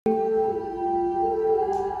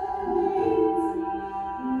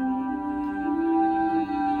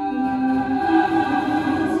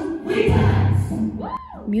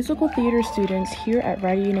Musical theater students here at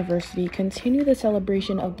Rider University continue the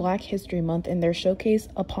celebration of Black History Month in their showcase,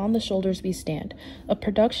 Upon the Shoulders We Stand, a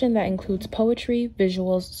production that includes poetry,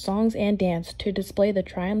 visuals, songs, and dance to display the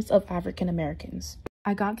triumphs of African Americans.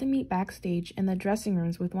 I got to meet backstage in the dressing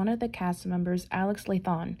rooms with one of the cast members, Alex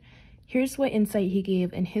Lathon. Here's what insight he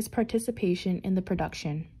gave in his participation in the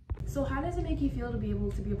production. So how does it make you feel to be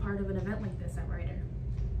able to be a part of an event like this at Rider?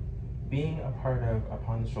 Being a part of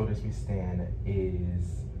Upon the Shoulders We Stand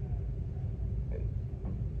is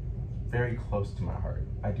very close to my heart.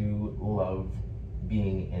 I do love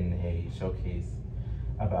being in a showcase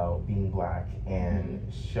about being Black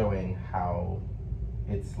and showing how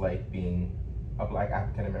it's like being a Black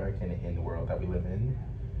African American in the world that we live in,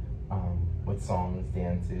 with songs,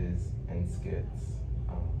 dances, and skits.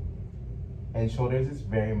 And Shoulders is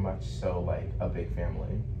very much so like a big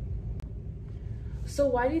family. So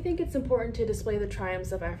why do you think it's important to display the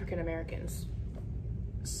triumphs of African Americans?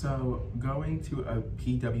 So going to a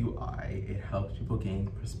PWI, it helps people gain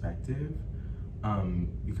perspective,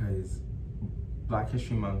 because Black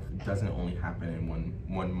History Month doesn't only happen in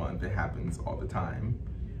one month, it happens all the time.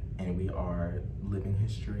 And we are living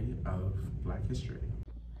history of Black history.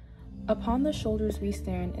 Upon the Shoulders We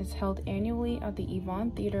Stand is held annually at the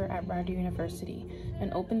Yvonne Theater at Rider University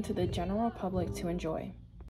and open to the general public to enjoy.